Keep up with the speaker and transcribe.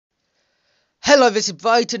Hello, this is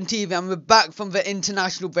Brighton TV and we're back from the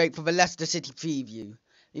international break for the Leicester City preview.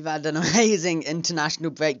 We've had an amazing international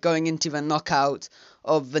break going into the knockout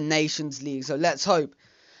of the Nations League, so let's hope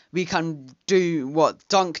we can do what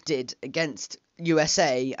Dunk did against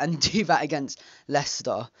USA and do that against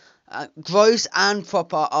Leicester. Gross and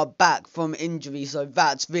Proper are back from injury, so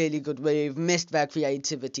that's really good. We've missed their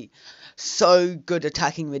creativity. So good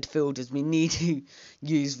attacking midfielders. We need to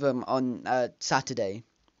use them on Saturday.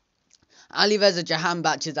 Ali Reza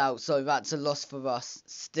Jahanbakhsh is out, so that's a loss for us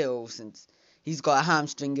still, since he's got a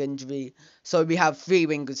hamstring injury. So we have three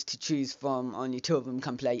wingers to choose from. Only two of them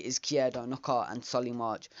can play: Izquierdo, Knockout and Solly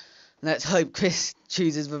March. Let's hope Chris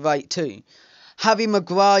chooses the right two. Harry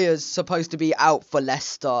Maguire's supposed to be out for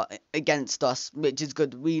Leicester against us, which is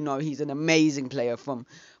good. We know he's an amazing player from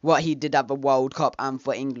what he did at the World Cup, and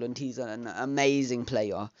for England he's an amazing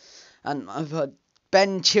player. And I've heard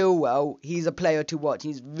Ben Chilwell, he's a player to watch.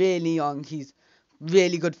 He's really young. He's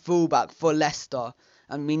really good fullback for Leicester.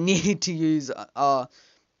 And we need to use our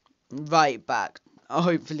right back.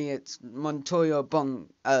 Hopefully it's Montoya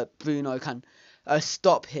Bruno can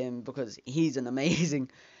stop him, because he's an amazing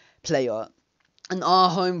player. And our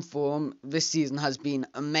home form this season has been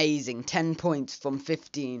amazing. 10 points from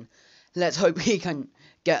 15. Let's hope he can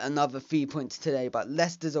get another 3 points today. But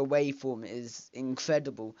Leicester's away form is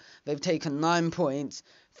incredible. They've taken 9 points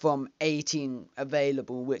from 18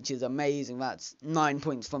 available, which is amazing. That's 9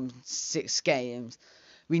 points from 6 games.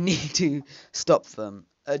 We need to stop them.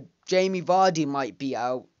 Jamie Vardy might be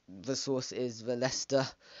out. The source is the Leicester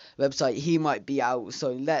website. He might be out.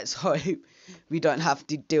 So let's hope we don't have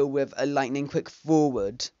to deal with a lightning quick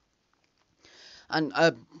forward. And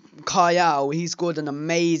Kyle, he scored an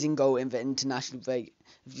amazing goal in the international break.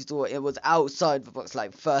 If you saw it, it was outside the box,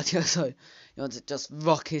 like 30 or so. It just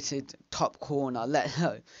rocketed top corner. Let's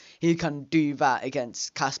hope he can do that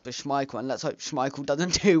against Kasper Schmeichel. And let's hope Schmeichel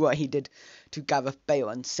doesn't do what he did to Gareth Bale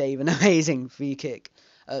and save an amazing free kick.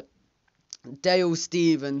 Dale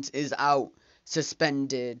Stephens is out,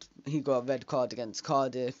 suspended. He got a red card against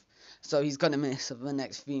Cardiff. So he's going to miss the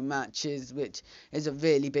next 3 matches, which is a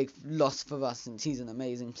really big loss for us, since he's an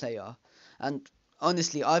amazing player. And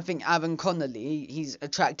honestly, I think Aaron Connolly, he's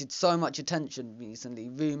attracted so much attention recently.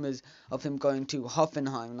 Rumours of him going to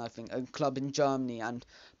Hoffenheim, I think, a club in Germany, and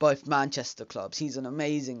both Manchester clubs. He's an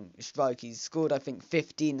amazing striker. He's scored, I think,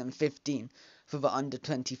 15 and 15 for the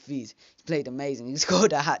under-23s. He's played amazing. He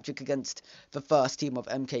scored a hat-trick against the first team of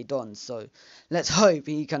MK Dons. So let's hope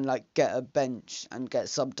he can get a bench and get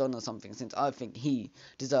subbed on or something, since I think he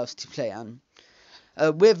deserves to play. And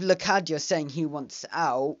with Lacadia saying he wants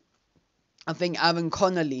out, I think Aaron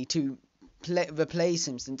Connolly to replace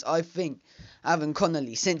him, since I think Aaron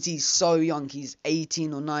Connolly, since he's so young, he's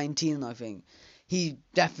 18 or 19, I think, he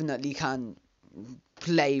definitely can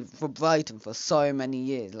play for Brighton for so many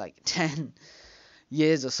years, like 10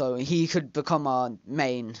 years or so. He could become our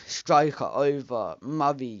main striker over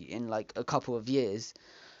Murray in a couple of years.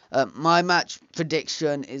 My match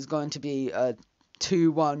prediction is going to be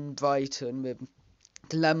 2-1 Brighton, with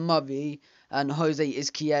Glenn Murray and Jose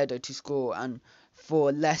Izquierdo to score. And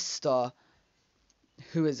for Leicester,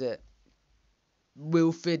 who is it?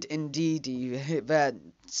 Wilfred Ndidi, their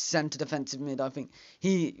centre defensive mid. I think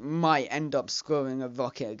he might end up scoring a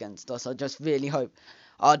rocket against us. I just really hope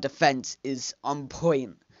our defence is on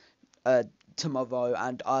point tomorrow,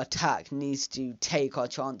 and our attack needs to take our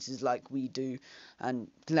chances like we do. And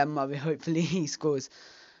Glenn Murray, hopefully he scores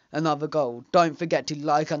another goal. Don't forget to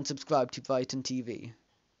like and subscribe to Brighton TV.